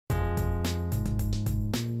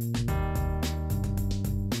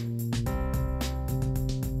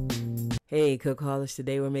Hey cookaholics,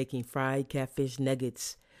 today we're making fried catfish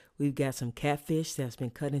nuggets. We've got some catfish that's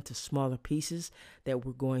been cut into smaller pieces that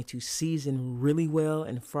we're going to season really well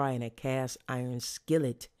and fry in a cast iron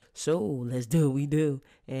skillet. So let's do what we do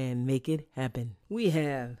and make it happen. We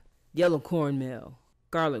have yellow cornmeal,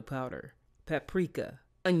 garlic powder, paprika,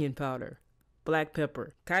 onion powder, black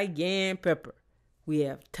pepper, cayenne pepper. We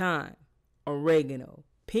have thyme, oregano,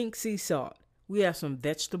 pink sea salt. We have some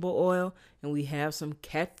vegetable oil, and we have some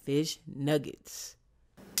catfish nuggets.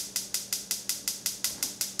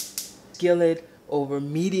 Skillet over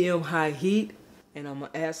medium-high heat, and I'm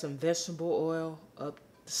going to add some vegetable oil up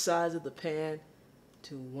the sides of the pan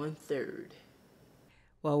to 1/3.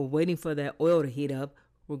 While we're waiting for that oil to heat up,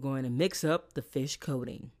 we're going to mix up the fish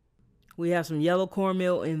coating. We have some yellow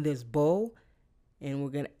cornmeal in this bowl, and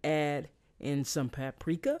we're going to add in some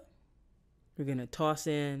paprika. We're going to toss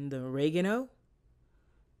in the oregano.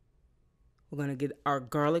 We're going to get our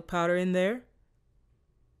garlic powder in there.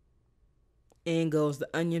 In goes the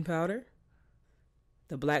onion powder.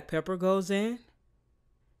 The black pepper goes in.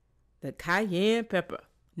 The cayenne pepper.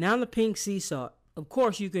 Now the pink sea salt. Of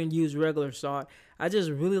course you can use regular salt. I just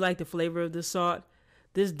really like the flavor of this salt.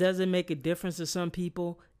 This doesn't make a difference to some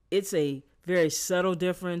people. It's a very subtle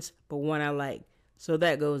difference, but one I like. So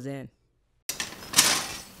that goes in.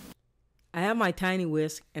 I have my tiny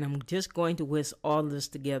whisk, and I'm just going to whisk all of this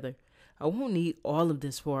together. I won't need all of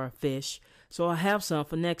this for our fish, so I'll have some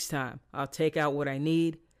for next time. I'll take out what I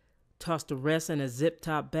need, toss the rest in a zip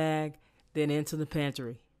top bag, then into the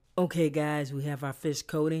pantry. Okay guys, we have our fish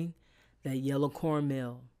coating, that yellow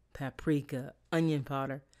cornmeal, paprika, onion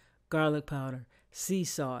powder, garlic powder, sea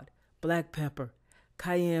salt, black pepper,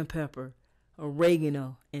 cayenne pepper,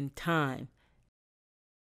 oregano, and thyme.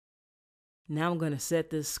 Now I'm going to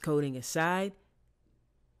set this coating aside,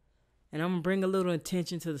 and I'm going to bring a little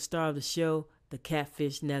attention to the star of the show, the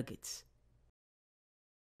catfish nuggets.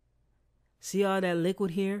 See all that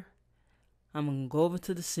liquid here? I'm going to go over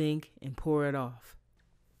to the sink and pour it off.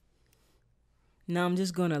 Now I'm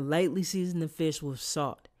just going to lightly season the fish with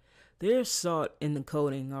salt. There's salt in the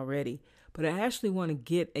coating already, but I actually want to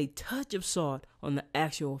get a touch of salt on the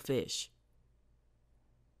actual fish.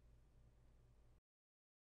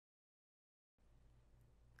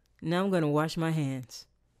 Now I'm going to wash my hands.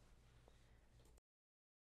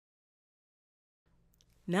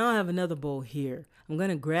 Now I have another bowl here. I'm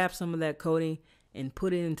going to grab some of that coating and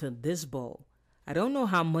put it into this bowl. I don't know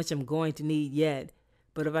how much I'm going to need yet,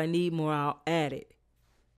 but if I need more, I'll add it.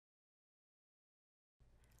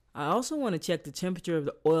 I also want to check the temperature of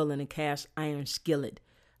the oil in a cast iron skillet.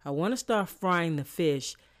 I want to start frying the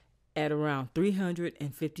fish at around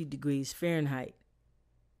 350 degrees Fahrenheit.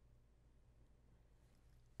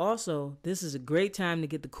 Also, this is a great time to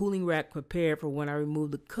get the cooling rack prepared for when I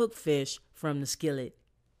remove the cooked fish from the skillet.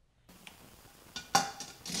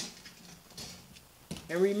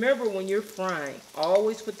 And remember, when you're frying,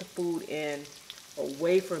 always put the food in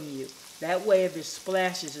away from you. That way, if it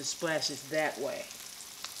splashes that way.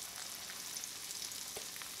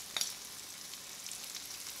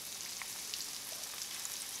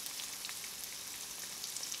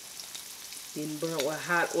 Getting burnt with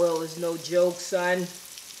hot oil is no joke, son.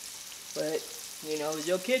 But, you know, it's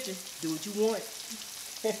your kitchen. Do what you want.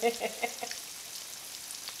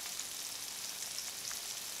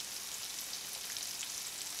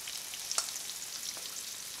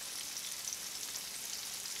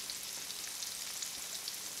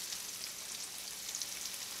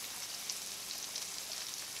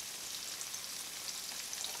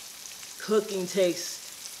 Cooking takes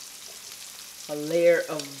a layer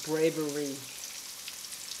of bravery.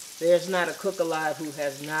 There's not a cook alive who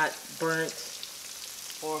has not burnt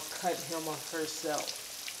or cut him or herself.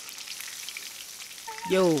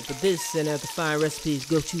 Yo, for this and other fine recipes,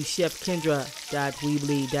 go to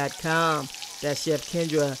chefkendra.weebly.com. That's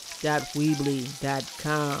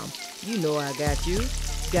chefkendra.weebly.com. You know I got you.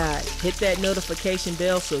 God, hit that notification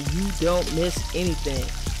bell so you don't miss anything.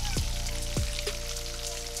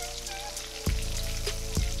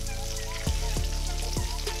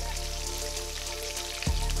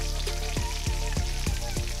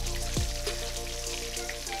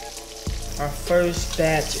 Our first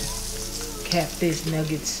batch of catfish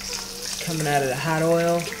nuggets coming out of the hot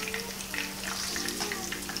oil.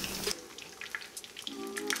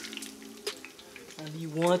 If you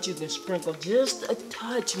want, you can sprinkle just a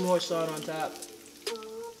touch more salt on top.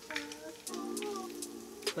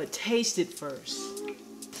 But taste it first.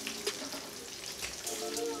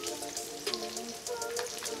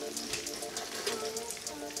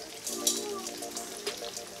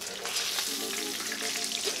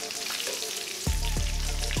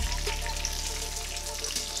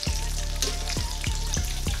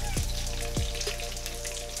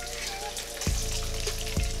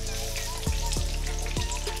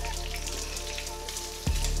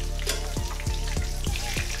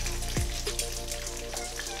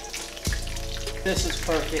 This is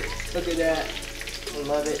perfect. Look at that. I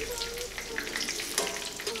love it.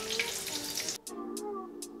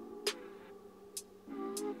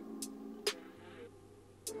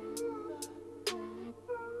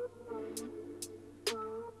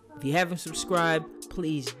 If you haven't subscribed,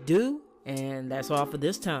 please do. And that's all for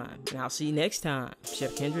this time. And I'll see you next time.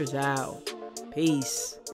 Chef Kendra's out. Peace.